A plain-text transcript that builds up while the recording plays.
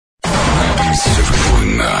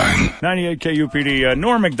97.9. 98 KUPD.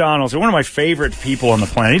 Norm Macdonald, one of my favorite people on the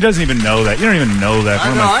planet. He doesn't even know that. You don't even know that.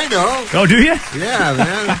 I know. Oh, do you? Yeah,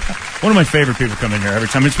 man. One of my favorite people come in here every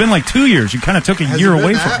time. It's been like 2 years. You kind of took a year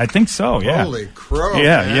away from it. I think so, yeah. Holy crow,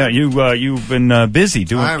 Yeah, man. yeah. You've been busy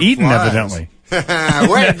eating, flies. evidently.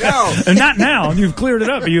 Wait, no. And not now. You've cleared it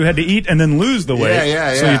up. You had to eat and then lose the weight.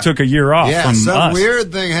 Yeah. So you took a year off from some us.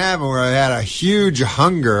 weird thing happened where I had a huge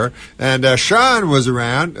hunger, and Sean was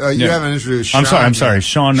around. You haven't introduced Sean. I'm sorry.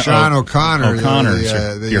 Sean O'Connor.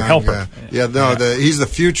 Your helper. He's the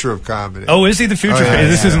future of comedy. Oh, is he the future?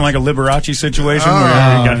 This isn't like a Liberace situation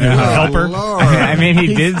where you got a helper? Lord. I mean,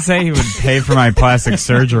 he did say he would pay for my plastic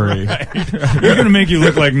surgery. We're going to make you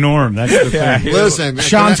look like Norm. That's the thing. Listen,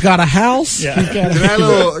 Sean's got a house. Can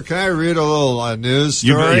I read a little news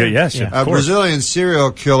story? Yes, A Brazilian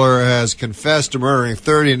serial killer has confessed to murdering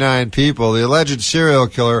 39 people. The alleged serial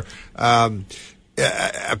killer,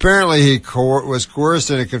 apparently he was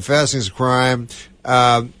coerced into confessing his crime,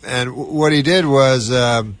 and what he did was,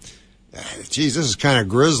 this is kind of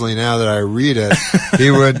grisly now that I read it.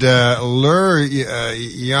 He would lure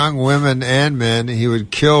young women and men. He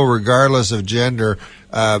would kill regardless of gender.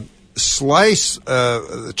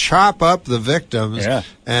 Chop up the victims,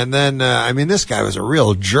 and then, this guy was a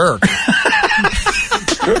real jerk.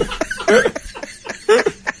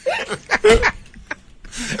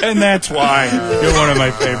 And that's why you're one of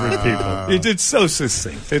my favorite people. It's so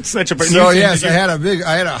succinct. It's such a... I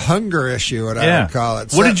had a hunger issue, what I would call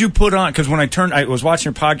it. What did you put on? Because when I was watching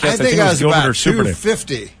your podcast, I think it was about Gilbert or Super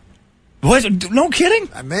 250. Was it? No kidding?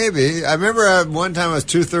 Maybe. I remember one time I was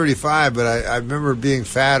 235, but I remember being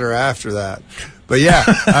fatter after that. But yeah,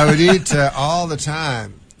 I would eat all the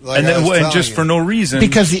time. Like and just for no reason.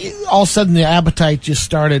 Because all of a sudden the appetite just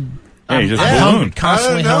started... ballooned.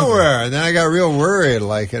 Constantly out of nowhere. And then I got real worried.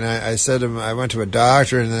 And I said to him, I went to a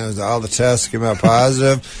doctor, and then all the tests came out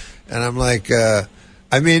positive. And I'm like...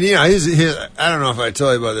 I don't know if I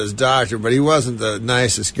told you about this doctor, but he wasn't the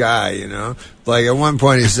nicest guy, Like, at one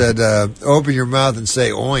point he said, open your mouth and say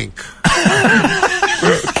oink.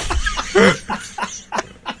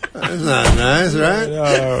 That's not nice, right?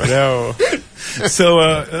 No. So,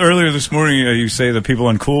 earlier this morning, you say the people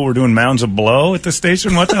in Cool were doing mounds of blow at the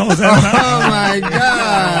station. What the hell is that about? Oh, my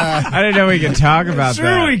God. I didn't know we could talk about that.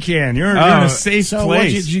 Sure we can. You're in a safe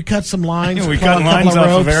place. Did you cut some lines? We cut lines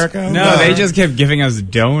off of Erica? No, they just kept giving us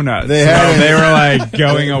donuts. They were,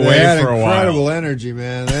 going away they for a while. Incredible energy,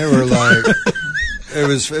 man. They were like...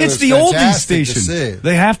 It's the oldies station.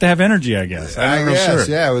 They have to have energy, I guess. I guess,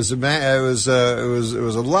 yeah. It was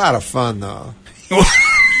a lot of fun, though.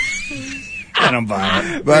 I don't buy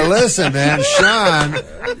it. But listen, man, Sean,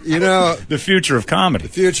 the future of comedy.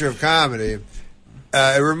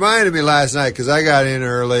 It reminded me last night because I got in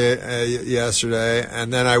early yesterday,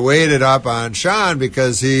 and then I waited up on Sean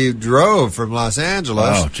because he drove from Los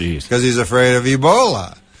Angeles. Oh, geez. Because he's afraid of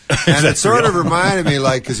Ebola. And it sort of reminded me,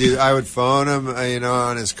 because I would phone him,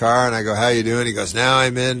 on his car, and I go, how you doing? He goes, now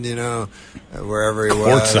I'm in, wherever he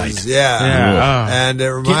was. Quartzsite. Yeah. And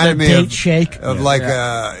it reminded me date shake. Of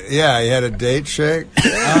he had a date shake.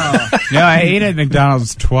 No, I ate at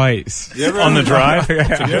McDonald's twice. On the drive?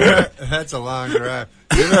 That's a long drive.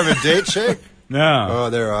 You ever have a date shake? No. Oh,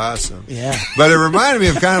 they're awesome. Yeah. But it reminded me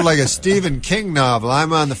of kind of like a Stephen King novel.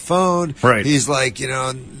 I'm on the phone. Right. He's like,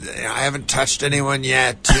 I haven't touched anyone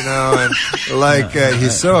yet, and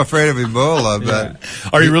he's so afraid of Ebola.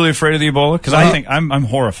 But Are you really afraid of the Ebola? Because I think I'm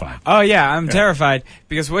horrified. Oh, yeah, I'm terrified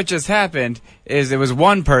because what just happened is it was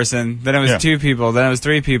one person, then it was two people, then it was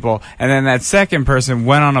three people, and then that second person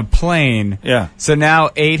went on a plane. Yeah. So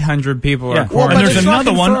now 800 people are quarantined. And there's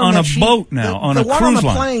another one on a boat now, on a cruise line. The one on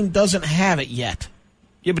the plane doesn't have it yet.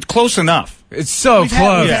 Yeah, but close enough. It's so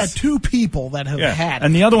close. We've had two people that have had it.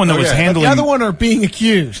 And the other one that was handling... But the other one are being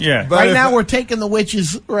accused. Yeah. But right now we're taking the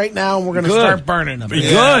witches and we're going to start burning them. Good.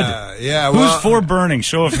 Yeah. Who's for burning?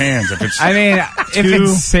 Show of hands. If it's if it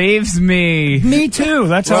saves me... Me too.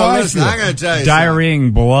 That's how I feel. I'm going to tell you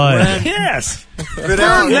diarrheaing blood. Yes.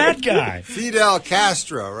 Burn that guy. Fidel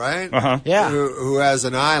Castro, right? Uh-huh. Yeah. Who has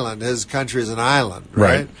an island. His country is an island,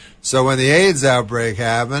 right? So when the AIDS outbreak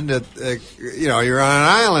happened, you're on an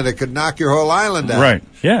island. It could knock your whole island down. Right,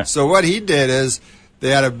 yeah. So what he did is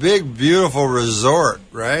they had a big, beautiful resort,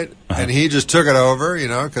 right? Uh-huh. And he just took it over,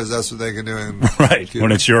 because that's what they can do in Cuba.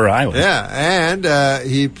 When it's your island. Yeah, and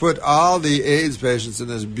he put all the AIDS patients in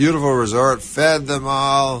this beautiful resort, fed them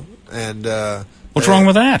all, and What's wrong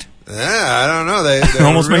with that? Yeah, I don't know. They It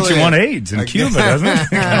almost really, makes you want AIDS in Cuba, doesn't it?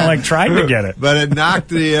 Kind of like tried to get it. But it knocked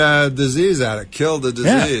the disease out. It killed the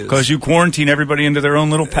disease. Yeah, because you quarantine everybody into their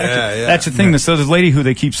own little package. Yeah. That's the thing. So this lady who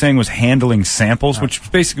they keep saying was handling samples,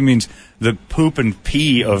 which basically means the poop and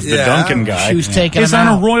pee of the Duncan guy, she was taking is them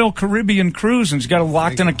on out. a Royal Caribbean cruise and she's got it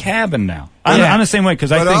locked in a cabin now. I'm the same way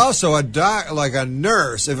because I But think also like a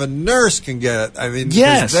nurse. If a nurse can get it, I mean,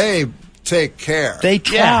 Yes. they take care. they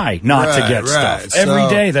try not to get stuff. Every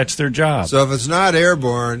day, that's their job. So if it's not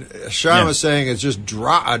airborne, Sean Yeah. was saying it's just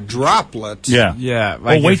a droplet. Yeah. Yeah,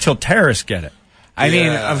 Well, like wait if- till terrorists get it. I mean,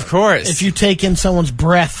 Yeah. of course. If you take in someone's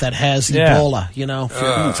breath that has Yeah. Ebola, you know.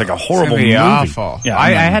 It's like a it's horrible gonna be movie. awful. Yeah, I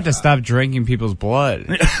mean- had to stop drinking people's blood.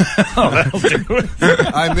 that'll do it.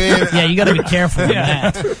 I mean, Yeah, you got to be careful with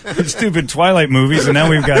that. Stupid Twilight movies, and now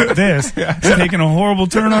we've got this. It's taking a horrible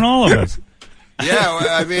turn on all of us. yeah, well,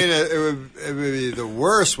 I mean, it would be the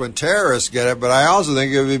worst when terrorists get it, but I also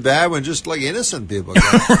think it would be bad when just like innocent people get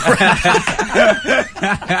it.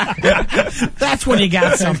 That's when you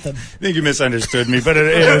got something. I think you misunderstood me, but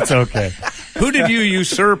it's okay. Who did you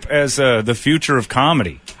usurp as the future of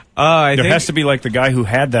comedy? I There think has to be like the guy who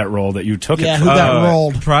had that role that you took Yeah, it who from. got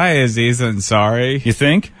rolled. probably Aziz Ansari. You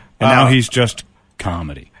think? And now he's just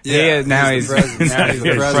comedy. Yeah, now he's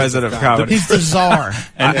the president of comedy. He's the czar.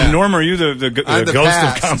 And Norm, are you the I'm the ghost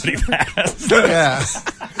past. of comedy past? Yeah.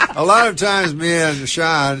 A lot of times me and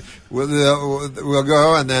Sean we'll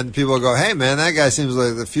go and then people go, hey man, that guy seems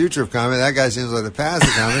like the future of comedy, that guy seems like the past of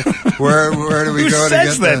comedy. Where do we Who go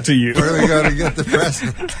says to get that to you? Where do we go to get the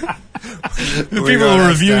president? The people will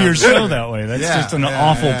review your show that way. That's Yeah, just an yeah,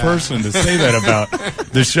 awful yeah. person to say that about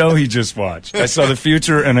the show he just watched. I saw the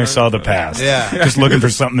future and I saw the past. Yeah. Just looking for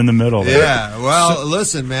something in the middle there. Yeah, well,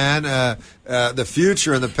 listen, man. The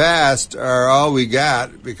future and the past are all we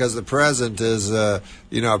got because the present is,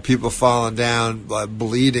 people falling down,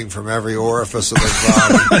 bleeding from every orifice of their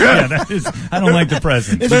body. Yeah, that is, I don't like the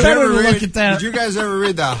present. It's Did you better ever to read- look at that. Did you guys ever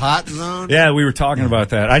read The Hot Zone? Yeah, we were talking about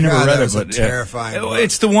that. I never God, read that it, was a but terrifying book.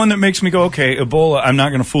 it's the one that makes me go, okay, Ebola, I'm not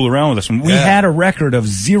going to fool around with this one. We Yeah. had a record of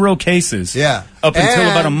 0 cases Yeah. up until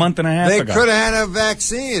And about a month and a half they ago. could have had a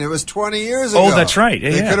vaccine. It was 20 years ago. Oh, that's right. Yeah,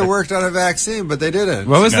 they yeah. could have worked on a vaccine, but they didn't.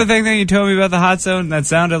 What was Yeah. the thing that you told me about the hot zone that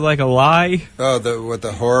sounded like a lie? Oh,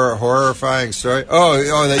 the horrifying story.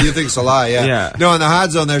 Oh, that you think it's a lie? Yeah. Yeah. No, in the Hot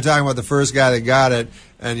Zone, they're talking about the first guy that got it,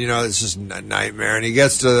 and it's just a nightmare. And he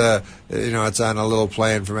gets to the, it's on a little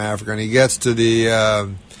plane from Africa, and he gets to the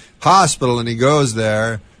hospital, and he goes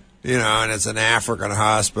there. And it's an African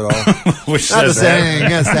hospital. Which Not to says say that. anything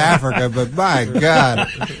against Africa, but my God.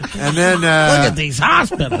 And then Look at these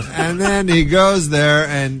hospitals. and then he goes there,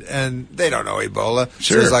 and they don't know Ebola.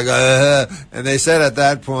 Sure. So he's like, and they said at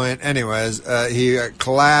that point, anyways, he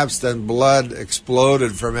collapsed and blood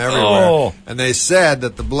exploded from everywhere. Oh. And they said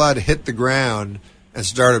that the blood hit the ground and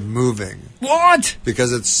started moving What?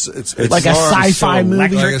 because it's Like a more- sci-fi movie.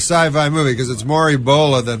 like a sci-fi movie because it's more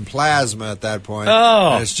Ebola than plasma at that point.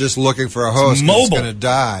 Oh. And it's just looking for a host. 'cause mobile. It's going to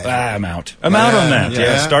die. I'm out. I'm out on that. Yeah.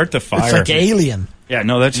 Yeah. Start the fire. It's like Alien. Yeah,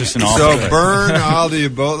 no, that's just an awful So thing. burn all the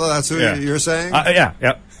Ebola. That's what Yeah. you're saying. Yeah.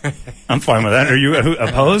 I'm fine with that. Are you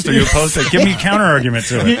opposed? Are you opposed to? Give me a counter argument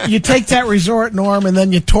to it. You take that resort, Norm, and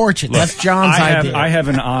then you torch it. That's John's idea. I have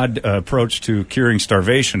an odd approach to curing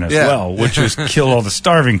starvation as Yeah. well, which is kill all the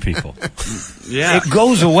starving people. Yeah. It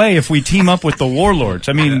goes away if we team up with the warlords.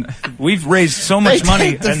 I mean, we've raised so much They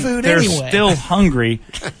money, take the and food they're anyway. still hungry.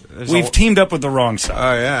 We've teamed up with the wrong side.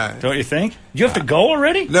 Oh yeah. Don't you think? You have to go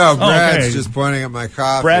already? No, Oh, Brad's okay. just pointing at my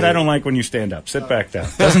coffee. Brad, I don't like when you stand up. Sit back down.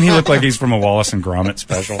 Doesn't he look like he's from a Wallace and Gromit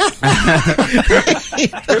special?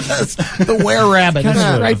 The were-rabbit is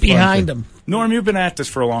Kind of right a behind fun him. Norm, you've been at this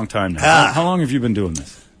for a long time now. How long have you been doing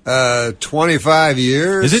this? 25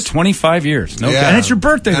 years. Is it 25 years? No, Yeah. and it's your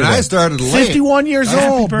birthday And today. I started late. 51 years Happy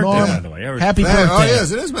old, birthday, Norm. by the way. Happy Hey, birthday. oh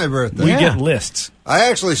yes, it is my birthday. We Yeah. get lists. I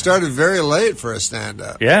actually started very late for a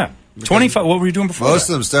stand-up. Yeah. 25. What were you doing before Most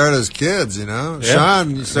that? of them started as kids, Yeah.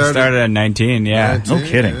 Sean started Started at 19, yeah. 19, No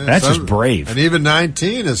kidding. That's just brave. And even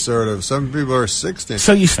 19 is sort of. Some people are 16.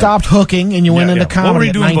 So you stopped hooking and you went into comedy What were you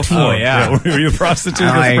at doing 19. before? Oh, yeah. Were you a prostitute,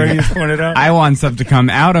 as Like, Brady pointed out? I want stuff to come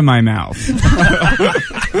out of my mouth.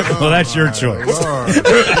 Well, that's your choice. Lord.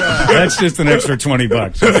 That's just an extra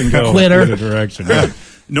 $20. You can go Quitter. either direction. Yeah.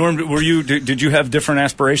 Norm, were you? Did you have different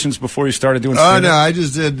aspirations before you started doing Oh stand-up? no, I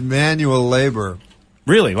just did manual labor.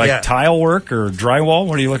 Really? Like Yeah. tile work or drywall?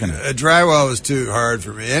 What are you looking at? Drywall was too hard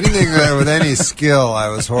for me. Anything with any skill, I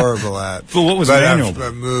was horrible at. But what was but manual? I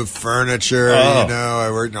moved furniture. Oh. I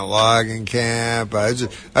worked in a logging camp. I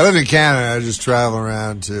lived in Canada. I just travel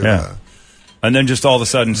around to Yeah. And then just all of a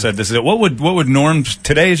sudden said, "This is it." What would Norm?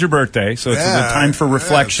 Today is your birthday, so it's a time for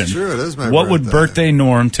reflection. It's true. It is my What birthday. would birthday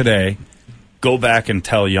Norm today go back and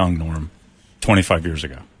tell young Norm 25 years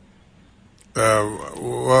ago? What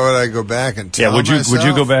would I go back and tell Would you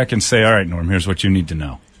myself? go back and say, "All right, Norm, here's what you need to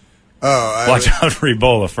know." Oh, Watch out for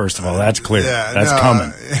Ebola. First of all, that's clear. Yeah, that's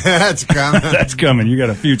coming. That's coming. That's coming. You got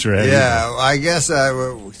a future ahead. Yeah, I guess I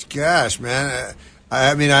would. Gosh, man.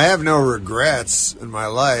 I mean, I have no regrets in my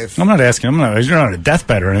life. I'm not asking. You're not on a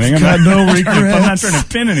deathbed or anything. I'm not trying to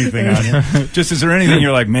pin anything on you. Just, is there anything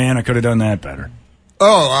you're like, man, I could have done that better? Oh,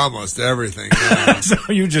 almost everything. Yeah. So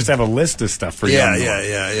you just have a list of stuff for you.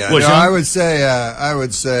 Yeah. Well, No, I would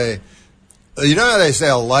say, you know how they say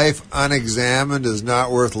a life unexamined is not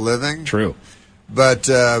worth living? True. But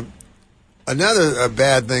another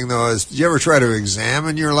bad thing, though, is do you ever try to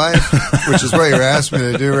examine your life? Which is what you're asking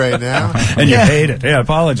me to do right now. And you hate it. Yeah, I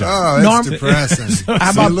apologize. Oh, it's Norm- depressing.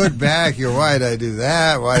 So you look back, why did I do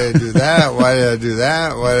that? Why did I do that? Why did I do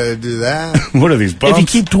that? Why did I do that? What are these bumps? If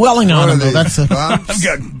you keep dwelling on What are them, though, these that's bumps?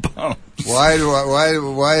 I've got bumps. Why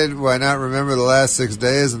do I not remember the last 6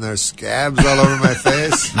 days and there's scabs all over my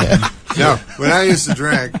face? No, when I used to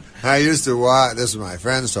drink, I used to walk. This is what my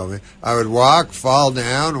friends told me. I would walk, fall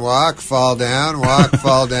down, walk, fall down, walk,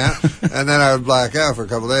 fall down, and then I would black out for a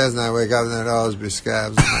couple of days, and I wake up and there'd always be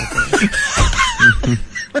scabs in my face.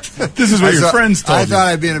 This is what your friends told I you. thought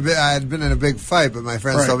I had been in a big fight, but my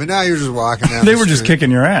friends told me, "No, you're just walking down." They the were just street."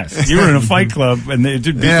 kicking your ass. You were in a fight club, and they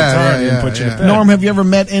did beat the tar out of you and put you to bed. Norm, have you ever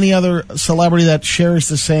met any other celebrity that shares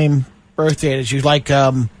the same birthday as you, like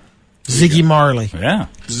Ziggy Marley? Yeah.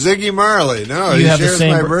 Ziggy Marley. No, You he have the shares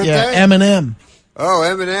same my birthday. Yeah, Eminem. Oh,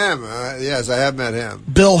 Eminem. Yes, I have met him.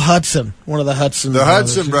 Bill Hudson, one of the Hudson The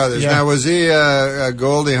brothers. Hudson brothers. Yeah. Now, was he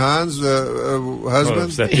Goldie Hawn's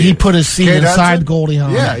husband? He put his seat Kate inside Hudson? Goldie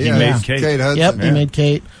Hawn. Yeah, He made Kate. Kate Hudson. Yep, he made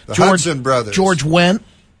Kate. The Hudson brothers. George Wendt.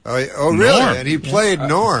 Oh, really? Norm. And he played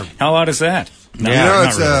Norm. How odd is that? No, You know, not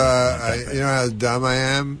it's really. you know how dumb I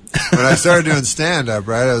am. When I started doing stand up,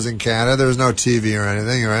 right? I was in Canada. There was no TV or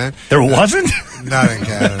anything, right? There wasn't? Not in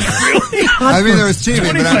Canada. Really? I mean, there was TV,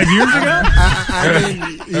 but 25 years ago? I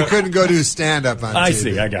mean, you couldn't go do stand up on TV. I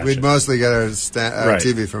see, I got We'd you. mostly get our Right.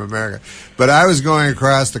 TV from America. But I was going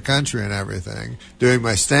across the country and everything, doing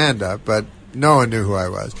my stand up, but no one knew who I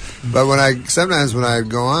was. But sometimes when I'd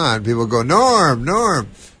go on, people would go, Norm.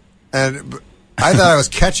 And I thought I was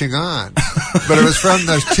catching on, but it was from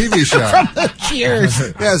the TV show. Cheers.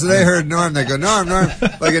 Yeah, so they heard Norm. They go, Norm.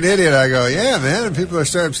 Like an idiot, I go, yeah, man. And people are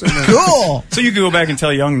starting saying that. Cool. So you could go back and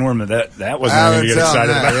tell young Norm that wasn't I anything to would get tell him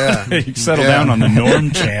excited that, about. yeah. You settle Yeah. down on the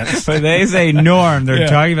Norm chance. But they say Norm. They're Yeah.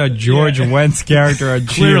 talking about George Wendt's character on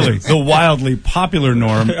Clearly, Cheers. the wildly popular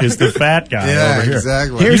Norm is the fat guy Yeah, over here.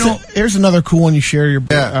 exactly. Here's another cool one you share your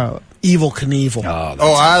Yeah. Evil Knievel.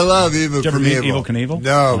 Oh, I love Evil Knievel. Did you ever meet Evil Knievel?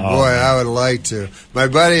 No, Oh, boy, man. I would like to. My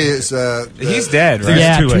buddy is... He's dead, right?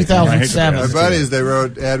 Yeah, too late. 2007. My buddies, they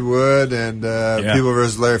wrote Ed Wood and People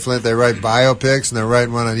vs. Larry Flint. They write biopics, and they're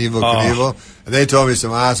writing one on Evil Knievel. And they told me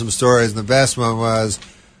some awesome stories, and the best one was...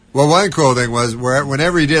 Well, one cool thing was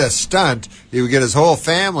whenever he did a stunt, he would get his whole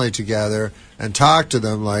family together and talk to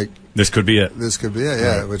them like... This could be it. This could be it,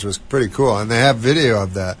 yeah, which was pretty cool. And they have video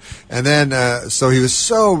of that. And then, so he was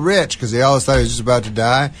so rich because he always thought he was just about to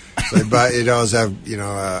die. So he'd always have,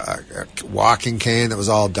 a walking cane that was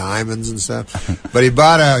all diamonds and stuff. But he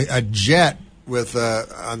bought a jet with,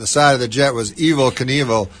 on the side of the jet was Evil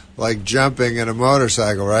Knievel, like jumping in a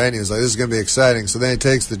motorcycle, right? And he was like, this is going to be exciting. So then he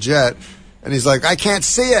takes the jet and he's like, I can't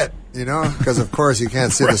see it. Because of course he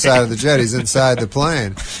can't see the side of the jet. He's inside the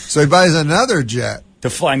plane. So he buys another jet. To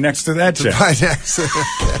fly next to that jet. Right next to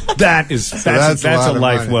the That's that's a a lot of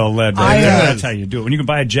life money. well led. I, Right? uh, That's how you do it. When you can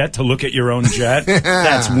buy a jet to look at your own jet,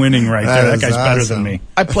 that's winning right That there. That is guy's better awesome. than me.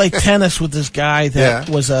 I played tennis with this guy that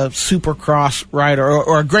was a Supercross rider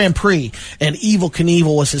or a Grand Prix, and Evil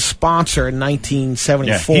Knievel was his sponsor in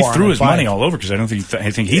 1974. Yeah, he threw on a his bike. money all over because I don't think I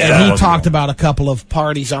think he. thought it And he wasn't talked going. about a couple of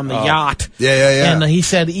parties on the yacht. Yeah. And he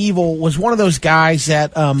said Evil was one of those guys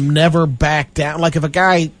that never backed down. Like if a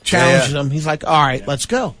guy challenged him, he's like, "All right, let's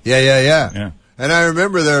go." Yeah. And I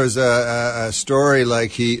remember there was a story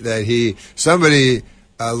like somebody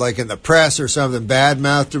like in the press or something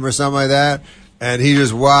badmouthed him or something like that, and he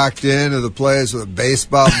just walked into the place with a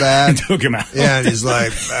baseball bat. Took him out. Yeah, and he's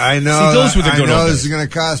like, I know, See, those were the I good know old this is days. going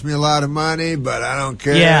to cost me a lot of money, but I don't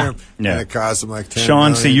care. Yeah. And it cost him like $10 Sean,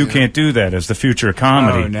 million, see, you can't do that as the future of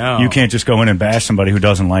comedy. Oh, no. You can't just go in and bash somebody who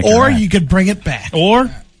doesn't like your Or act. you could bring it back. Or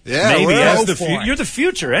Yeah, maybe well, as go for it. you're the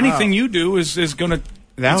future. Anything you do is going to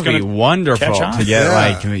That it's would be gonna wonderful catch on. to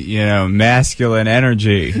get, masculine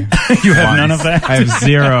energy. You have none of that? I have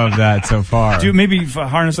zero of that so far. Do you maybe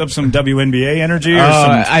harness up some WNBA energy or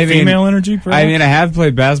some female energy? Perhaps? I mean, I have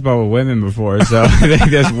played basketball with women before, so I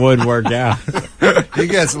think this would work out. He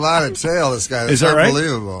gets a lot of tail, this guy. It's Is that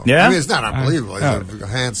unbelievable. Right? Yeah? I mean, it's not unbelievable. He's a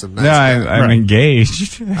handsome, nice guy. guy. I'm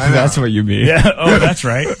engaged. That's what you mean. Yeah. Oh, that's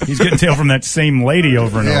right. He's getting tail from that same lady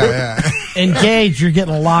over and over. Yeah. Engaged, you're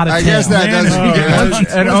getting a lot of tail. I guess that doesn't count.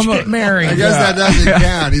 Let's get married. I guess that doesn't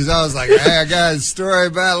count. He's always like, hey, I got a story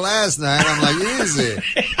about last night. I'm like, easy.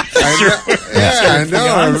 I know.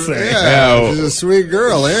 Yeah, she's a sweet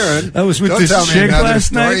girl, Aaron. I was with Don't this tell me chick another last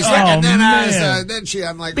story. night. He's like, and then man.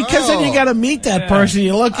 I'm like, because then you got to meet that person.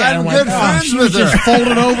 You look at I'm him like, good friends she was with her. just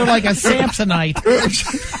folded over like a Samsonite.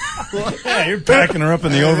 Yeah, you're packing her up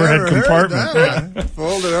in the overhead compartment.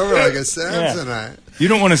 Folded over like a Samsonite. You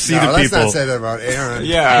don't want to see the let's people. Let's not say that about Aaron.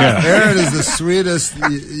 Yeah. Aaron is the sweetest,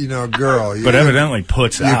 girl. But evidently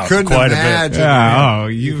puts out quite a bit. Yeah,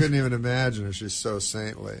 you couldn't even imagine her. She's so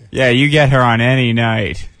saintly. Yeah, you get her on any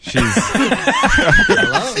night. She's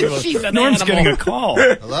She's an Norm's animal. getting a call.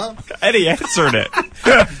 Hello? Eddie answered it.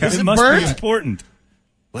 It must Bert? be important.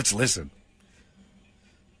 Let's listen.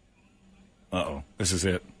 Uh-oh. This is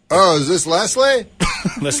it. Oh, is this Leslie?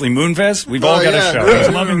 Leslie Moonves? We've all got a show. I'm He's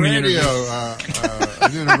doing loving a the radio. interview.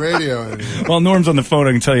 I'm doing a radio interview. Well, Norm's on the phone.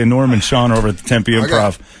 I can tell you, Norm and Sean are over at the Tempe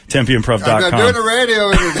Improv, TempeImprov.com. I'm doing a radio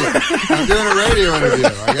interview.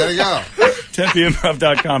 I gotta go.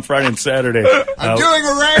 TempeImprov.com, Friday and Saturday. I'm doing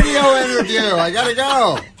a radio interview. I gotta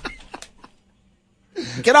go.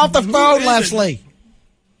 Get off the phone, Leslie.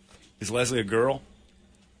 Is Leslie a girl?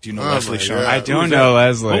 Do you know Oh, Leslie, my Sean? God. I don't know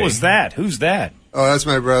Leslie. What was that? Who's that? Oh, that's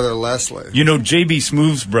my brother Leslie. You know, J.B.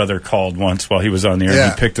 Smooth's brother called once while he was on the air. Yeah.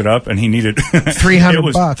 And he picked it up, and he needed $300 It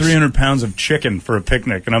was bucks. 300 pounds of chicken for a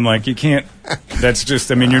picnic, and I'm like, you can't. That's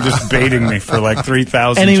just. I mean, you're just baiting me for like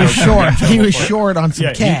 3,000. And he was short. He was short on some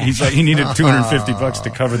Yeah, cash. he's like he needed 250 bucks to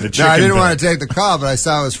cover the chicken. No, I didn't bill. want to take the call, but I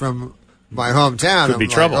saw it was from my hometown. Could be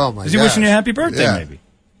I'm trouble. Like, oh my Is he gosh. wishing you a happy birthday? Yeah. Maybe.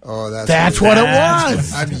 Oh, That's what it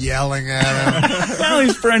was. I'm yelling at him. Well,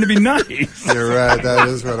 he's trying to be nice. You're right. That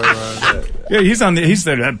is what it was. Yeah, he's on the. He's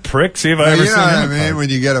that prick. See if I Well, ever you know seen what I him. mean? When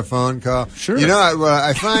you get a phone call. Sure. You know what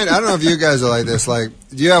I find? I don't know if you guys are like this. Like,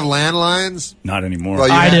 do you have landlines? Not anymore. Well,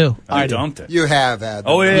 you I have- do. I I do. dumped it. You have had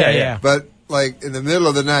them. Oh yeah, Yeah, yeah. yeah. But, like, in the middle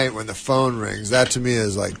of the night when the phone rings, that to me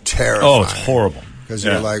is, like, terrifying. Oh, it's horrible. Because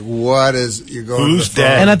Yeah. you're like, what is... You go Who's to the phone.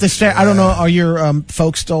 dead? And at the start, I don't know, are your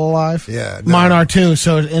folks still alive? Yeah, no. Mine are too,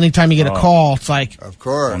 so anytime you get a call, it's like, Of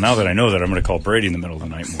course. Well, now that I know that, I'm going to call Brady in the middle of the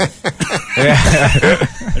night more.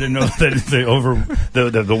 I didn't know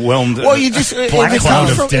that the whelmed well, you just, if black it's, cloud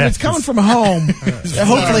coming of from, if death. it's coming from home,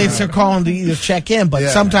 hopefully it's they're calling to either check in, but Yeah.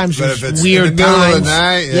 sometimes But there's if it's weird in the middle times. of the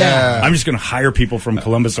night, yeah. I'm just going to hire people from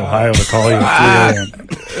Columbus, Ohio to call you at 3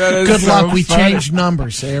 a.m. Good luck, we change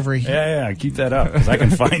numbers every... Yeah, keep that up because I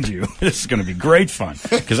can find you. This is going to be great fun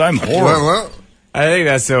because I'm horrible. Well, I think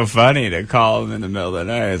that's so funny to call him in the middle of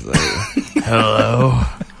the night. It's like, hello.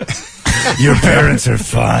 Your parents are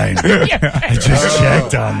fine. I just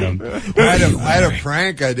checked on them. I had a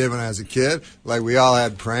prank I did when I was a kid. Like, we all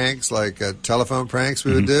had pranks, like telephone pranks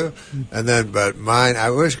we would do. And then, but mine,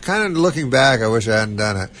 I wish, kind of looking back, I wish I hadn't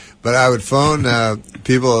done it. But I would phone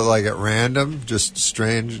people, like, at random, just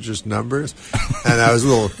strange, just numbers. And I was a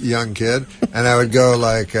little young kid. And I would go,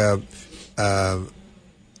 like,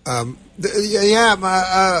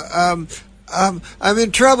 I'm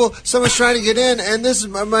in trouble. Someone's trying to get in, and this is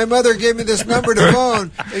my mother gave me this number to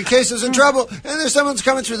phone in case there's in trouble. And there's someone's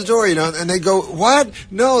coming through the door, you know. And they go, "What?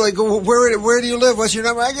 No." They go, "Where do you live? What's your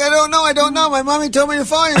number?" I don't know. My mommy told me to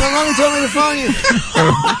phone you.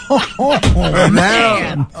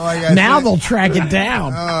 Now they'll track it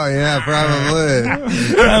down. Oh yeah, probably.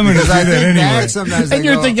 I'm going to do Because I that think anyway. back sometimes. And they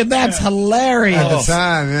you're go, thinking, that's hilarious. at the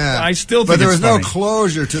time, yeah. I still but think there it's was no funny.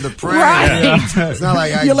 closure to the prank. Right. Yeah. It's not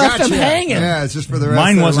like I You left got them hanging. Yeah, it's just for the rest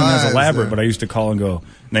Mine of their wasn't lives, as elaborate, yeah. but I used to call and go,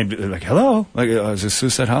 and they'd be like, "Hello, like, is this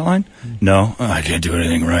suicide hotline?" No, I can't do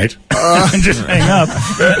anything right. And just hang up.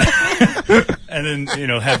 And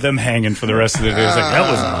then, have them hanging for the rest of the day. It's like, that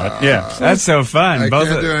was odd. Yeah. That's so fun. I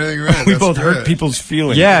can't do anything right. We That's both hurt good. people's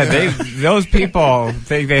feelings. Yeah, those people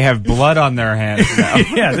think they have blood on their hands now.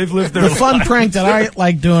 Yeah, they've lived their The life. fun prank that I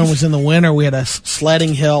like doing was in the winter. We had a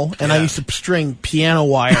sledding hill, and I used to string piano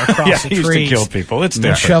wire across Yeah, the he used to trees. kill people. It's And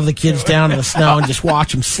different. shove the kids down in the snow and just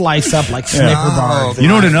watch them slice up like Snicker bars. You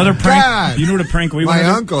know what another prank? God. You know what a prank we My went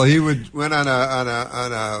uncle, he went on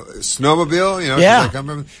a snowmobile. You know, Yeah. 'cause I come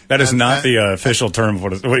from, That is is not the official term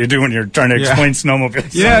of what you do when you're trying to explain snowmobile.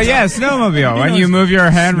 Snowmobile. When you move your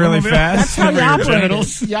hand really fast. That's how you Over your operate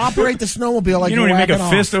genitals. it. You operate the snowmobile like You know when you make a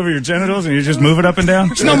whacking fist over your genitals and you just move it up and down?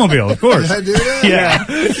 Snowmobile, of course. Did I do that? Yeah.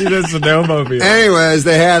 He does snowmobile. Anyways,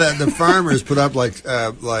 they had the farmers put up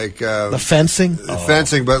the fencing.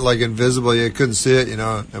 fencing, but like invisible. You couldn't see it,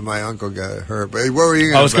 and my uncle got hurt. But what were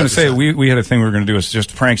you? I was going to say, we had a thing we were going to do. It's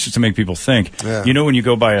just pranks just to make people think. Yeah. You know when you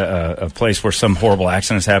go by a place where some horrible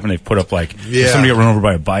accident has happened, they've put up if somebody got run over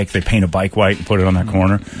by a bike, they paint a bike white and put it on that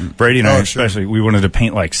corner. Brady and I especially, we wanted to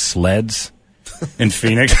paint like sleds in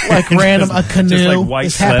Phoenix. Like random, a canoe just like white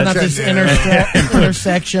is happening at sleds. this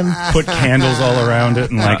intersection. Put candles all around it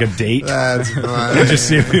and like a date. That's fun. And just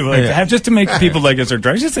see if people just to make people like as they're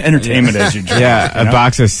driving, just entertainment as you drive. Yeah, you know? a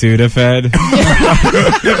box of Sudafed.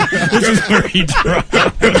 This is where he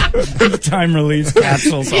drives. Time release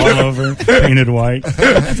capsules all over, painted white.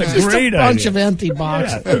 That's a Just great a bunch idea. of empty Yeah,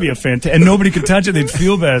 boxes. that'd be a fantastic. And nobody could touch it. They'd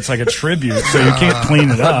feel bad. It's like a tribute, so you can't clean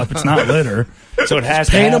it up. It's not litter, so it has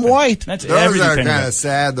to Paint 'em happen. white. That's Those everything. are painted kind white. of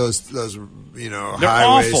sad. Those They're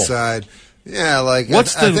highway awful. side. Yeah, like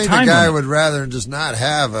What's I the think time the guy limit? would rather just not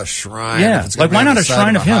have a shrine. Yeah, if it's gonna like be why on not the a side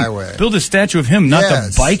shrine of him? highway. Build a statue of him, not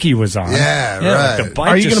Yes. the bike he was on. Yeah, like right. the bike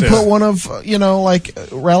Are you just going to says- put one of, like a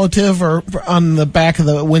relative or on the back of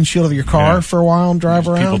the windshield of your car Yeah. for a while and drive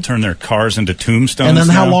People around? turn their cars into tombstones. And then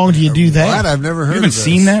how now. long do you do What? that? I've never heard You of haven't this.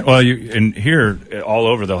 seen that? Well, in here, all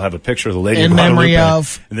over, they'll have a picture of the Lady In of memory Guadalupe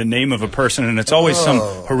of- and the name of a person, and it's always some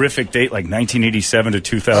horrific date, like 1987 to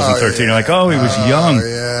 2013. You're like, oh, he was young.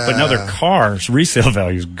 yeah. But now their cars, resale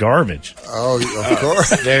value is garbage. Oh, of course.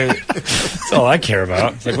 That's all I care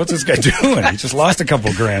about. It's like, what's this guy doing? He just lost a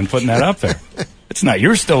couple grand putting that up there. It's not,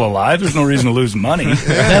 you're still alive. There's no reason to lose money.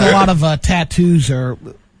 Then a lot of tattoos are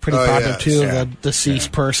pretty popular yes. too. Yeah. The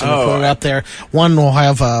deceased person to put it up there. One will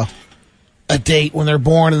have a date when they're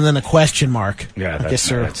born and then a question mark. Yeah, I guess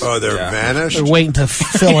they're They're vanished. they're waiting to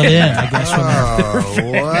fill it in. I guess when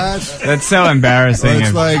they're Oh, what? That's so embarrassing. Well, it's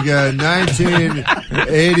If- like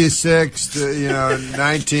 1986 to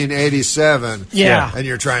 1987. Yeah. and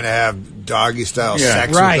you're trying to have doggy style Yeah.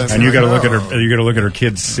 sex Right. with them. And you got to You're look like, at her. You got to look at her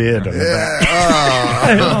kid Sid on the back.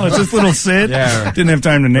 Yeah. Oh, it's this little Sid. Yeah. Didn't have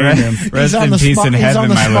time to name him. Rest he's on in the peace small, in he's heaven, on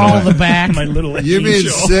the my small of the little. back. My little. You mean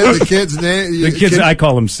angel. Sid, the kid's name? The kids, I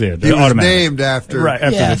call him Sid. He was automatic. named after Right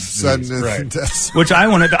after Yeah. the sudden right. infant death. Which I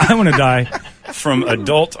want to die from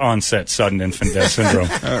adult onset sudden infant death syndrome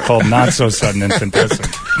called not so sudden infant death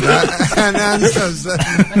syndrome.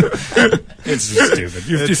 It's just stupid.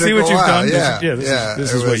 You It see took what a you've while, done? yeah.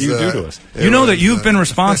 This It is what was, you do to us. it You know that was, you've been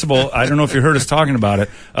responsible. I don't know if you heard us talking about it.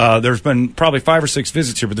 There's been probably 5 or 6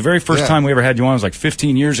 visits here, but the very first Yeah. time we ever had you on was like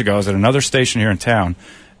 15 years ago. I was at another station here in town,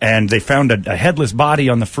 and they found a headless body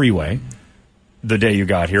on the freeway the day you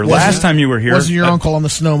got here. Last time you were here, Wasn't your uncle on the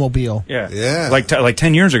snowmobile? yeah, Yeah. like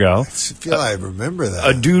 10 years ago. I feel I remember that.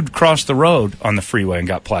 A dude crossed the road on the freeway and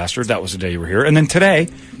got plastered. That was the day you were here. And then today,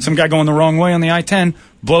 some guy going the wrong way on the I-10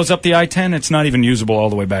 blows up the I-10. It's not even usable all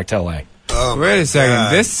the way back to L.A. Oh, Wait a second.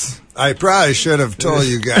 God. This. I probably should have told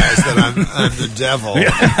you guys that I'm the devil.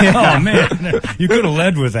 Oh, man. You could have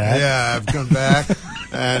led with that. Yeah, I've come back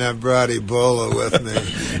and I brought Ebola with me.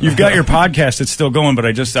 You've got your podcast. It's still going, but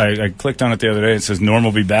I clicked on it the other day. It says Norm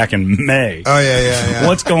will be back in May. Oh, yeah.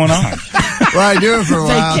 What's going on? Well, I do it for a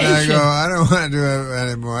while, and I Vacation. go, I don't want to do it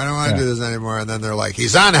anymore. I don't want to do this anymore. And then they're like,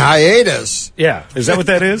 he's on hiatus. Yeah. Is that what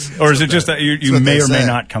that is? Or is it just that you what may they or may say.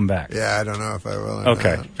 not come back? Yeah, I don't know if I will. Or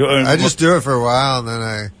Okay. not. I just do it for a while, and then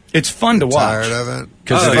I It's fun to watch. tired of it.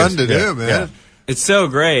 'Cause It's it fun is. to Yeah. do, man. Yeah. It's so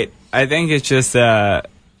great. I think it's just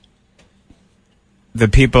the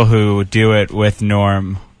people who do it with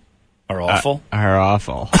Norm Are awful. are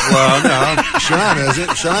awful. Well, no, Sean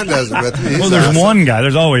isn't. Sean does it with me. He's Well, there's awesome. one guy.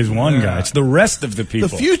 There's always one guy. It's the rest of the people.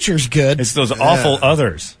 The future's good. It's those awful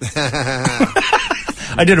others.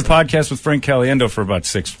 I did a podcast with Frank Caliendo for about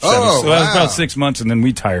 6 Oh, so that was wow. about 6 months, and then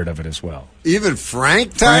we tired of it as well. Even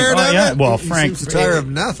Frank tired Frank- of yeah, it? well, He Frank- seems tired of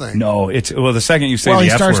nothing. No, the second you say Well, the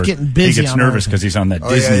he F starts word, getting busy he gets on nervous everything. because he's on that Oh,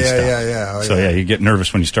 Disney yeah, stuff. yeah. Oh, So yeah. you get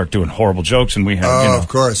nervous when you start doing horrible jokes, and we have, Oh, you know, of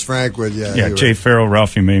course, Frank would. Yeah, yeah, he Jay would. Farrell,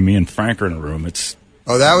 Ralphie May, me, and Frank are in a room.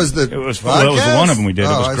 Oh, that was the. It was podcast? well, that was the one of them we did. It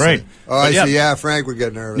was I great. See. Oh, But I yeah. see. Yeah, Frank would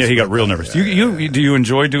get nervous. Yeah, he got about real that. nervous. Yeah, You do you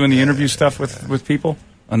enjoy doing the interview stuff with people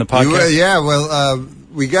on the podcast? Yeah, well,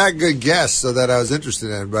 we got good guests, so that I was interested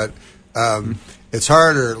in, but it's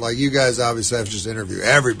harder. Like you guys obviously have to just interview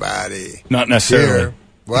everybody. Not necessarily. Here.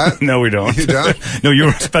 What? No, we don't. You don't? No, you were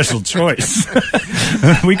a special choice.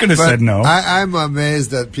 We could have But said no. I'm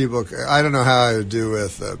amazed that people. I don't know how I would do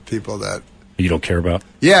with people that You don't care about?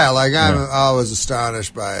 Yeah, like I'm always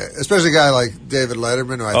astonished by, especially a guy like David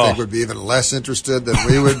Letterman, who I think would be even less interested than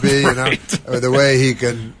we would be. Right. You know, the way he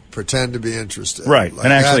can pretend to be interested, right? Like,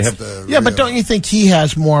 and actually but don't you think he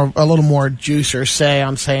has a little more juice or say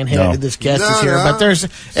on saying, "Hey, this guest is here"? But there's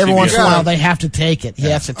every once in a while they have to take it. He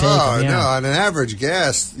has to take it. Oh no, on an average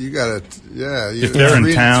guest, you got to if they're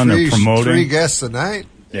in town, they're promoting 3 guests a night.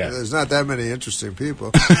 Yeah. There's not that many interesting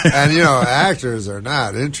people. And, actors are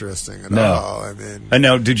not interesting at all. I mean. And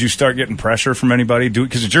now, did you start getting pressure from anybody?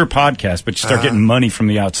 Because it's your podcast, but you start getting money from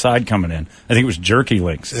the outside coming in. I think it was Jerky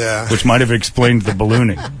Links, which might have explained the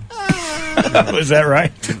ballooning. Was that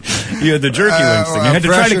right? You had the Jerky Links thing. You had to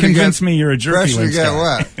try to convince me you're a Jerky Links guy.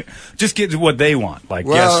 What? Just get what they want, like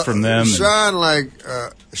guests from them. Sean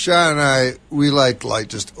and I, we liked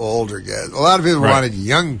just older guys. A lot of people wanted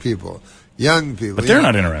young people. But they're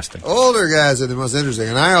not interesting. Older guys are the most interesting.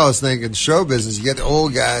 And I always think in show business, you get the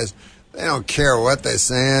old guys, they don't care what they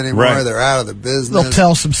say anymore. Right. They're out of the business. They'll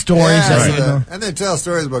tell some stories. And they tell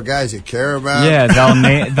stories about guys you care about. Yeah,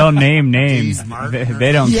 they'll name names.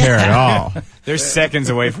 They don't care at all. They're seconds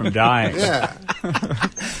away from dying. Yeah.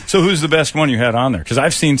 So who's the best one you had on there? Because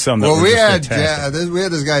I've seen some that were we just had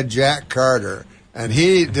this guy, Jack Carter. And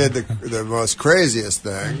he did the most craziest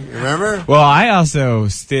thing. You remember? Well, I also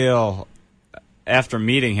still, after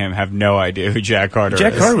meeting him, have no idea who Jack Carter is.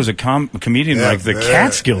 Jack Carter was a comedian like the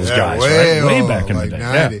Catskills guys, right? Way back in the day.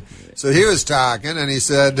 90. Yeah. So he was talking, and he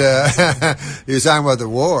said he was talking about the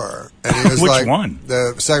war. And he was Which one?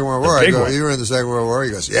 The Second World War. I go, you were in the Second World War?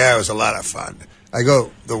 He goes, yeah, it was a lot of fun. I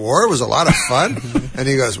go, the war was a lot of fun? And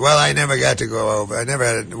he goes, well, I never got to go over. I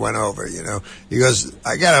never went over, He goes,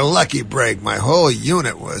 I got a lucky break. My whole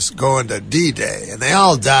unit was going to D-Day, and they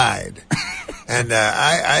all died. And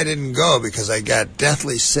I didn't go because I got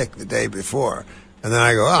deathly sick the day before. And then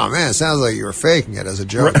I go, oh, man, it sounds like you were faking it as a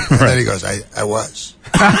joke. Right. And then he goes, I was.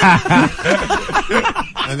 And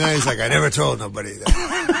then he's like, I never told nobody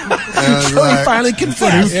that. So he finally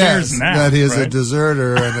confessed. Yes, that he is a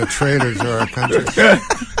deserter and a traitor to our country.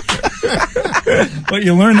 But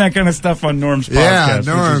you learn that kind of stuff on Norm's podcast.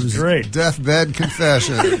 Yeah, Norm's which is great. Deathbed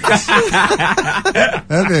Confessions. That'd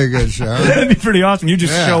be a good show. That'd be pretty awesome. You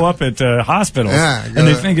just show up at hospitals, and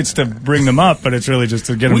they think it's to bring them up, but it's really just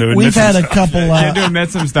to get them to admit We've had a stuff. couple. You do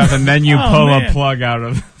admit some stuff, and then you pull a plug out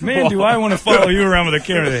of. Man, do I want to follow you around with a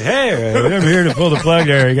camera? Hey, I'm here to pull the plug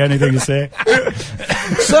there. You got anything to say?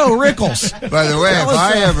 So, Rickles. By the way, if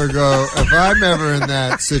I'm ever in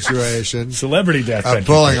that situation, celebrity death of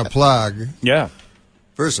pulling a plug,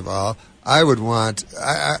 first of all, I would want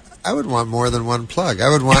more than one plug. I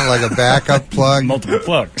would want like a backup plug, multiple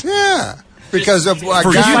plugs. Yeah. Because if a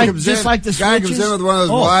guy comes in with one of those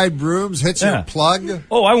wide brooms, hits your plug.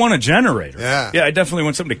 Oh, I want a generator. Yeah. Yeah, I definitely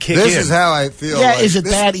want something to kick in. This is how I feel. Yeah, is it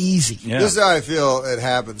that easy? Yeah. This is how I feel it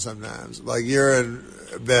happens sometimes. Like you're in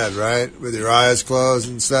bed, right, with your eyes closed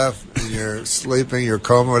and stuff, and you're sleeping, your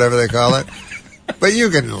coma, whatever they call it. But you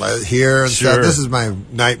can hear and stuff. This is my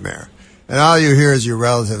nightmare. And all you hear is your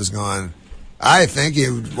relatives going, I think he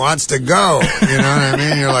wants to go. You know what I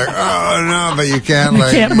mean? You're like, oh, no, but you can't. You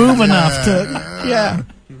can't move enough to,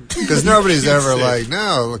 Because nobody's ever like,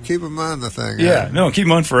 no, keep him on the thing. Yeah, no, keep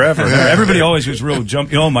him on forever. Yeah. Everybody always was real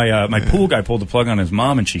jumpy. My pool guy pulled the plug on his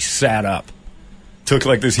mom, and she sat up. Took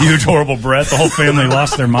like this huge horrible breath. The whole family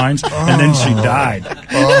lost their minds, and then she died.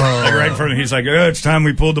 Like right in front of him, he's like, it's time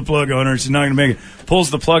we pulled the plug on her. She's not going to make it.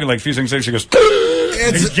 Pulls the plug, and like a few seconds later, she goes, she's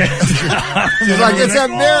like, it's a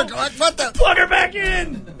miracle. Like, what the? Plug her back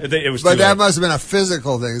in. It was but that must have been a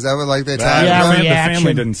physical thing. Is that what they talked about? The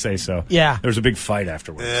family didn't say so. Yeah. There was a big fight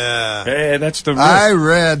afterwards. Yeah. Hey, that's the risk. I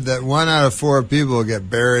read that 1 out of 4 people will get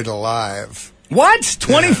buried alive. What?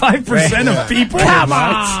 25% of people? Come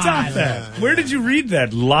on. Stop that. Where did you read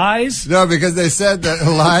that? Lies? No, because they said that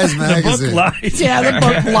Lies magazine. The book Lies. Yeah, the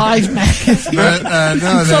book Lies magazine. But,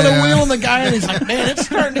 no, so they're wheeling the guy and he's like, man, it's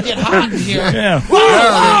starting to get hot in here. Yeah.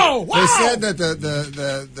 Whoa. They said that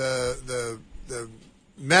the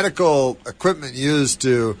medical equipment used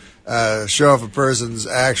to show if a person's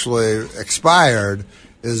actually expired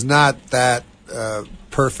is not that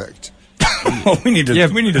perfect. we need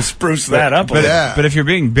to spruce that up. But if you're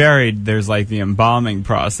being buried, there's like the embalming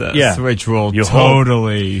process, which will You'll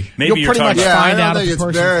totally. Maybe you'll pretty much find out if the it's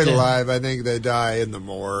person's buried dead. alive. I think they die in the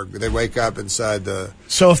morgue. They wake up inside the.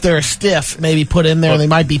 So if they're stiff, maybe put in there. They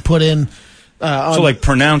might be put in So, like,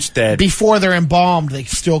 pronounced dead. Before they're embalmed, they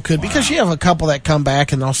still could. Wow. Because you have a couple that come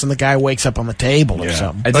back, and all of a sudden the guy wakes up on the table or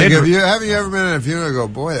something. Like, have you ever been at a funeral and go,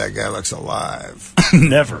 boy, that guy looks alive?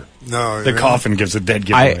 Never. No. The coffin gives a dead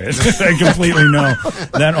giveaway. I completely know.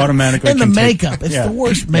 That automatically. And the makeup. It's the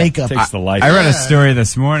worst makeup. Takes the life. I read a story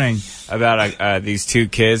this morning about these two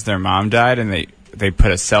kids. Their mom died, and they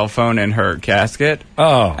put a cell phone in her casket.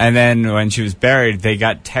 Oh. And then when she was buried, they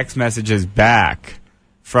got text messages back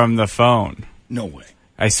from the phone. No way.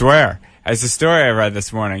 I swear. It's a story I read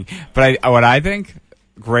this morning. But what I think?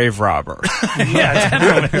 Grave robber. Yeah, it's a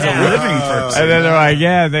living person. And then they're like,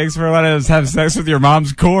 yeah, thanks for letting us have sex with your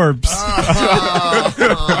mom's corpse.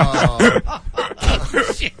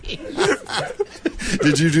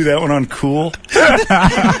 Did you do that one on Cool?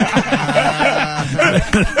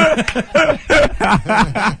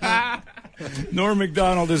 Norm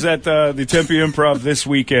Macdonald is at the Tempe Improv this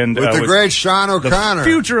weekend with the great Sean O'Connor. The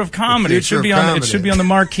future of comedy. It should be on the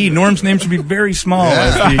marquee. Norm's name should be very small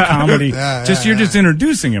as the comedy. You're just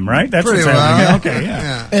introducing him, right? That's pretty what's happening. Well. Okay,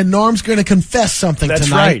 yeah. And Norm's going to confess something That's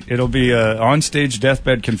tonight. That's right. It'll be on stage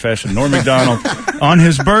deathbed confession. Norm Macdonald on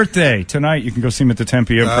his birthday tonight. You can go see him at the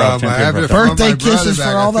Tempe Improv. Birthday kisses for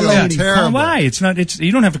all the ladies. Call by.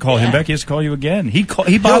 You don't have to call him back. He has to call you again. He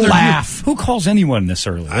bothered laugh. You. Who calls anyone this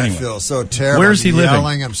early? Anyway. I feel so terrible. Where's he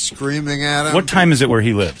living? I'm screaming at him. What time is it where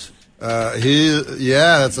he lives?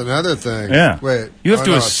 That's another thing. Yeah. Wait. You have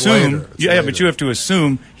to assume. It's later. But you have to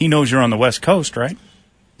assume he knows you're on the West Coast, right?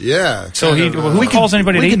 Yeah. So who calls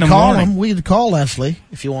anybody at 8 in the morning? We could call Leslie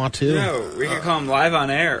if you want to. No, we can call him live on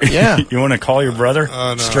air. Yeah. You want to call your brother?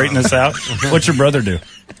 No. Straighten us out? What's your brother do?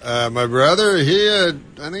 My brother, I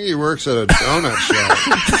think he works at a donut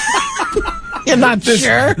shop. You're not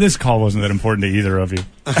sure? This call wasn't that important to either of you.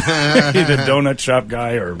 Either donut shop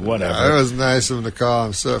guy or whatever. It was nice of him to call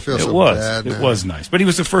him. So I feel so bad. It was nice. But he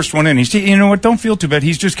was the first one in. You know what? Don't feel too bad.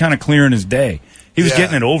 He's just kind of clearing his day. He was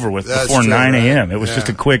getting it over with before 9 a.m. Right? It was just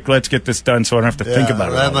a quick, let's get this done so I don't have to think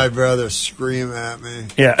about it. Let my brother scream at me.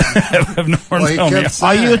 Yeah.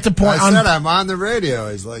 Are you at the point? I said I'm on the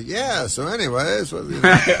radio. He's like, yeah, so anyways. Are you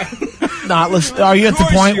at the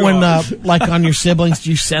point when, like on your siblings, do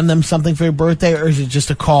you send them something for your birthday, or is it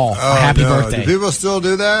just a call? Happy birthday. Do people still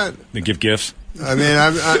do that? They give gifts. I mean,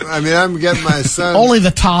 I'm getting my son. Only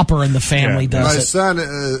the topper in the family does my it. My son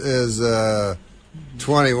is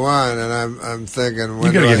 21, and I'm thinking,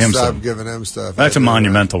 when do I stop giving him stuff? That's a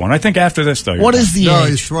monumental one. I think after this, though. What is the age? No,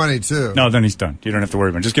 he's 22. No, then he's done. You don't have to worry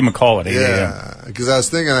about it. Just give him a call at 8 a.m. Yeah, because I was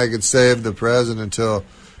thinking I could save the present until...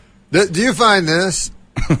 Do you find this?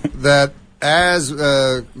 That as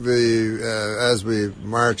we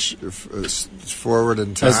march forward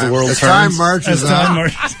in time... As the world turns. Time marches on.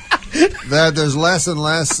 Marches. That there's less and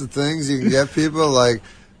less things you can get people, like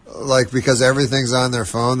because everything's on their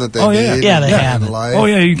phone that they need. Yeah, they have it. Oh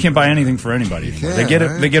yeah, you can't buy anything for anybody anymore. They get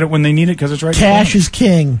it. They get it when they need it because it's right. Cash is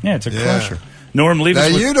king. Yeah, it's a crusher. Norm, leave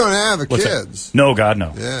us with... you don't have kids. No, God,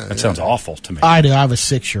 no. Yeah, that sounds awful to me. I do. I have a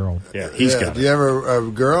 6-year-old. Yeah, he's got it. Do you have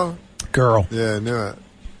a girl? Girl. Yeah, I knew it.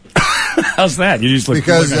 How's that? You just look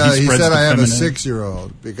because he said I have a feminine.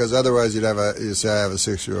 6-year-old. Because otherwise you'd say I have a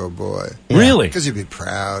 6-year-old boy. Yeah. Really? Because you'd be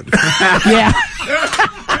proud. Yeah.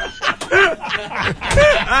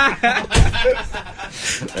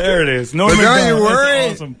 There it is. But don't you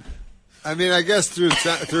worry? Awesome. I mean, I guess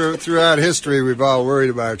throughout history we've all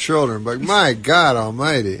worried about our children, but my God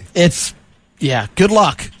Almighty, good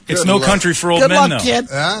luck. It's no country for old good men, luck, though. Kid.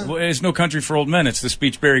 Well, it's no country for old men. It's the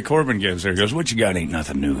speech Barry Corbin gives there. He goes, "What you got ain't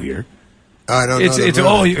nothing new here." I don't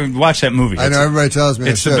know. Watch that movie. I know everybody tells me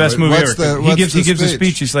it's the best movie ever. He gives the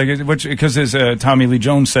speech. He's like, because Tommy Lee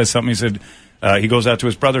Jones says something. He said he goes out to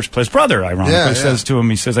his brother's place. Brother, ironically, says to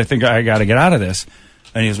him, he says, "I think I got to get out of this."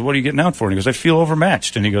 And he goes, "What are you getting out for?" And he goes, "I feel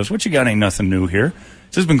overmatched." And he goes, "What you got ain't nothing new here.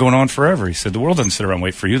 This has been going on forever." He said, "The world doesn't sit around and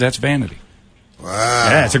wait for you. That's vanity." Wow.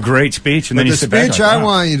 Yeah, it's a great speech. And but then the speech I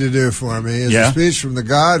want you to do for me is a speech from The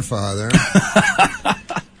Godfather,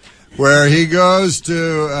 where he goes to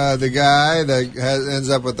the guy that ends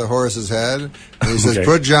up with the horse's head, and he says,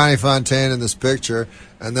 "Put Johnny Fontaine in this picture."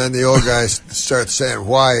 And then the old guy starts saying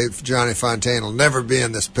why Johnny Fontaine will never be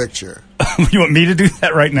in this picture. You want me to do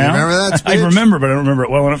that right now? You remember that speech? I remember, but I don't remember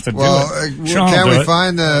it well enough to do it. Can we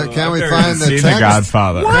find the text? The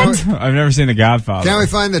Godfather. What? I've never seen The Godfather. Can we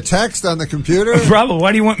find the text on the computer? Bravo,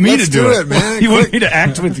 why do you want me to do it, man? You want me to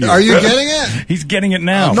act with you? Are you getting it? He's getting it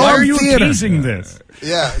now. Why are you appeasing this?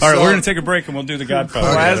 Yeah. All right, we're going to take a break and we'll do The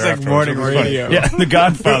Godfather. Classic morning radio. Yeah, The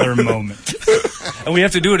Godfather moment. And we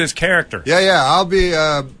have to do it as character. Yeah. I'll be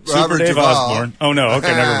Robert Dave Duvall. Osborne. Oh no, okay,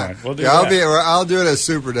 never mind. We'll do that. I'll do it as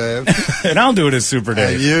Super Dave. And I'll do it as Super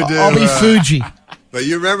Dave. You do. I'll be Fuji. But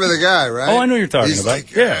you remember the guy, right? Oh, I know you're talking He's about. Like,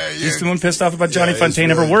 he's the one pissed off about Johnny Fontaine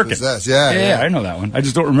really ever working. Yeah, I know that one. I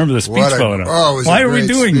just don't remember the speech going on. Oh, it was Why a are we great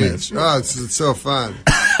doing speech. this? Oh, it's so fun.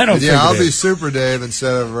 I don't. Yeah, I'll be Super Dave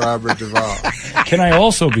instead of Robert Duvall. Can I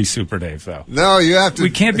also be Super Dave though? No, you have to. We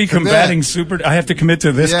can't be commit. combating Super. I have to commit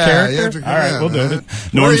to this character. You have to commit, all right, we'll do it.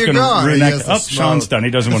 Where Norm's are you going to going? reenact. Up, Sean's done.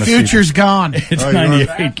 He doesn't want to. The future's gone. It's 98.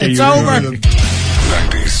 It's over.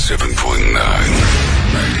 97.9.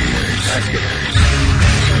 98.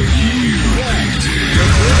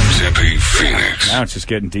 Zippy Phoenix. Now it's just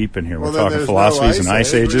getting deep in here. We're Well, talking philosophies and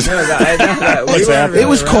ice ages. What's It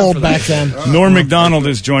was cold back then. Norm Macdonald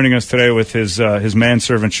is joining us today with his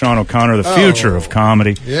manservant Sean O'Connor, the future of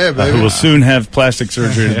comedy. Yeah, baby. Who will soon have plastic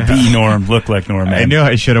surgery to be Norm, look like Norm. I knew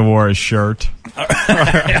I should have wore a shirt. It's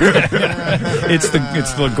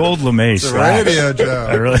the gold lame It's a radio joke.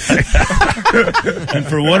 I really and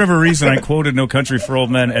for whatever reason, I quoted "No Country for Old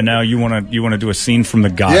Men," and now you want to do a scene from The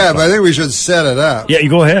Godfather. Yeah, but I think we should set it up. Yeah, you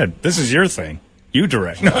go ahead. This is your thing. You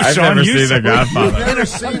direct. No, I've Sean, never you seen say- The Godfather. You've never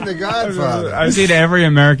seen The Godfather. I've seen every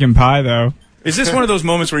American Pie, though. Is this one of those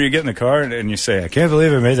moments where you get in the car and you say, "I can't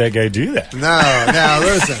believe I made that guy do that"? No,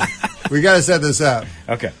 listen. We got to set this up.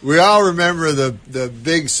 Okay. We all remember the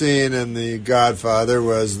big scene in The Godfather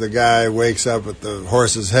was the guy wakes up with the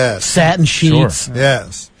horse's head. Satin sheets. Sure.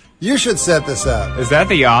 Yes. You should set this up. Is that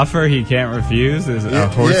the offer he can't refuse? Is a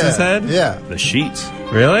horse's head? Yeah. The sheets.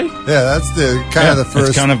 Really? Yeah, that's the kind of the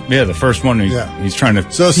first. The first one. He's trying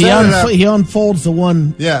to. So He, set it up. he unfolds the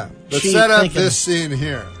one. Yeah, but sheet set up thinking- this scene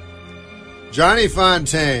here. Johnny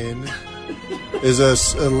Fontaine is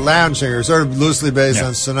a lounge singer, sort of loosely based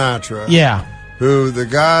on Sinatra. Yeah. Who the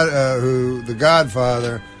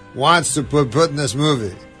Godfather wants to put in this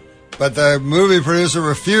movie, but the movie producer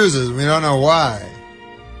refuses. We don't know why.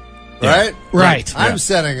 Right? Right. I'm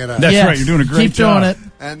setting it up. That's Yes. right. You're doing a great Keep job. doing it.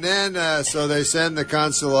 And then, so they send the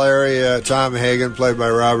consulary, Tom Hagen, played by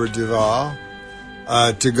Robert Duvall,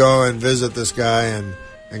 to go and visit this guy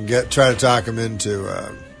and try to talk him into.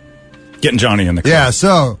 Getting Johnny in the car. Yeah,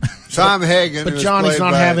 so Tom Hagen. But who's Johnny's played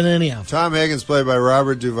not by- having any of it. Tom Hagen's played by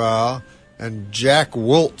Robert Duvall, and Jack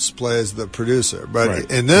Woltz plays the producer. But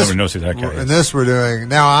Right. in this, Nobody knows who that guy is. in this, we're doing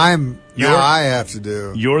now. I have to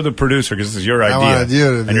do. You're the producer because this is your idea. wanted you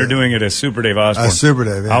to and do you're it. doing it as Super Dave Osborne. Super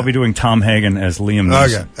Dave. Yeah. I'll be doing Tom Hagen as Liam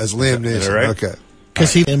Neeson. Okay, as Liam Is Neeson. that right? Okay.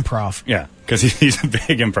 Because he improv. Yeah, because he's a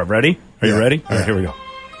big improv. Ready? Are you Yeah. ready? All Yeah. right, here we go.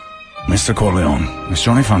 Mr. Corleone is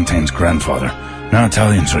Johnny Fontaine's grandfather. Now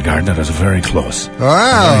Italians regard that as a very close.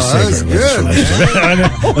 Wow, very that's sacred good. religious man.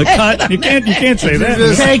 relationship. Cut. You can't say that.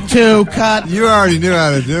 just- Take two, cut. You already knew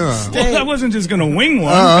how to do them. Well, I wasn't just going to wing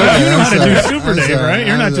one. Oh, okay, You know how to I'm do sorry. Super I'm Dave, sorry. right?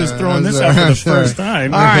 You're not I'm just sorry. throwing I'm this sorry. out for I'm the sorry. first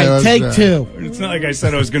time. All right, let's take try. two. It's not like I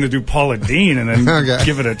said I was going to do Paula Dean and then Okay.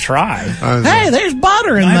 give it a try. Hey, there's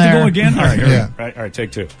butter in I have there. to go again? All right, here Yeah. we go. All right,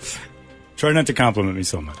 take two. Try not to compliment me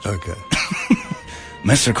so much. Okay.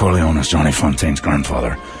 Mr. Corleone is Johnny Fontaine's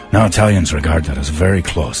grandfather. Now Italians regard that as a very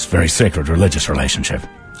close, very sacred religious relationship.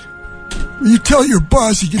 You tell your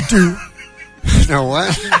boss he can do. Now what?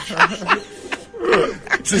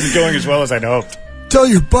 This isn't going as well as I'd hoped. Tell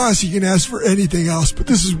your boss he can ask for anything else, but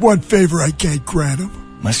this is one favor I can't grant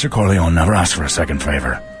him. Mr. Corleone never asked for a second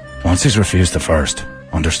favor. Once he's refused the first.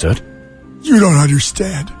 Understood? You don't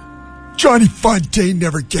understand. Johnny Fontaine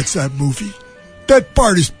never gets that movie. That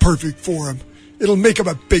part is perfect for him. It'll make him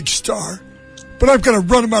a big star. But I'm going to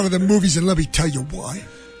run him out of the movies, and let me tell you why.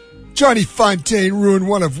 Johnny Fontaine ruined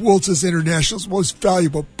one of Woltz's International's most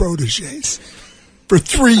valuable protégés. For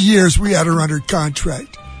 3 years, we had her under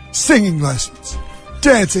contract. Singing lessons,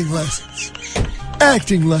 dancing lessons,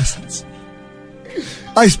 acting lessons.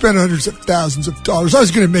 I spent hundreds of thousands of dollars. I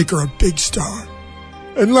was going to make her a big star.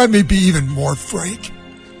 And let me be even more frank.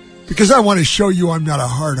 Because I want to show you I'm not a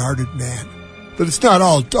hard-hearted man. But it's not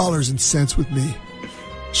all dollars and cents with me.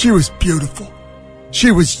 She was beautiful.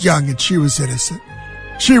 She was young and she was innocent.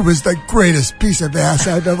 She was the greatest piece of ass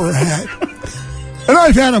I've ever had. And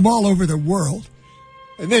I've had them all over the world.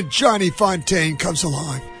 And then Johnny Fontaine comes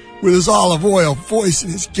along with his olive oil voice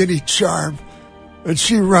and his guinea charm. And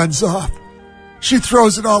she runs off. She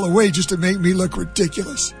throws it all away just to make me look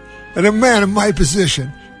ridiculous. And a man in my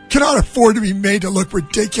position cannot afford to be made to look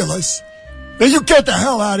ridiculous. Now you get the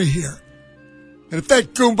hell out of here. And if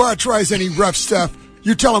that Goomba tries any rough stuff,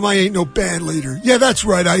 you tell him I ain't no band leader. Yeah, that's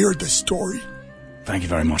right, I heard the story. Thank you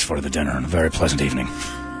very much for the dinner and a very pleasant evening.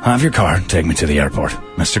 Have your car take me to the airport.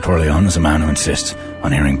 Mr. Corleone is a man who insists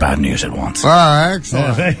on hearing bad news at once. Oh,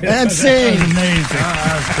 excellent. That's it. Amazing.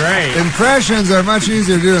 That's great. Impressions are much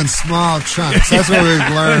easier to do in small chunks. That's what we've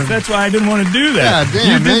learned. That's why I didn't want to do that. Yeah,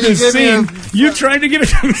 damn, you man, did this you gave scene. me You tried to give it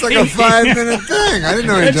to me. It's like a 5-minute thing. I didn't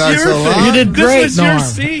know you That's talked your so thing. long. You did This great, was your Norm.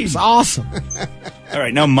 scene. It's awesome. All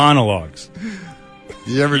right, now monologues.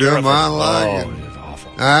 You ever do a monologue? Oh, it was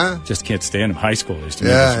awful. Huh? Just can't stand them. High school used to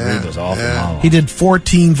Yeah, make us yeah, read those awful yeah. monologues. He did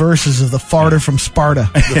 14 verses of the farter from Sparta.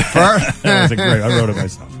 That was a great. I wrote it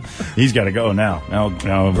myself. He's got to go now. Now,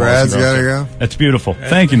 Brad's got to go. That's beautiful.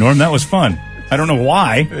 Thank you, Norm. That was fun. I don't know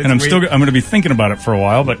why, and I'm going to be thinking about it for a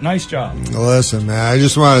while. But nice job. Listen, man, I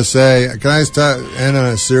just want to say, can I end on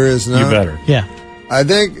a serious note? You better. Yeah. I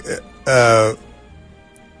think that,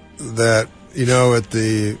 with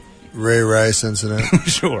the Ray Rice incident,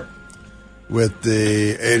 Sure. with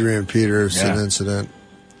the Adrian Peterson Yeah. incident,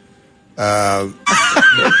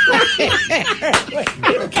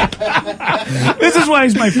 This is why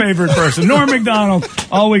he's my favorite person. Norm Macdonald,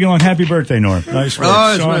 all week long. Happy birthday, Norm. Nice work.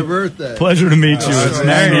 oh, it's Sean, my birthday. Pleasure to meet you. It's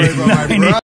Sorry about my 90.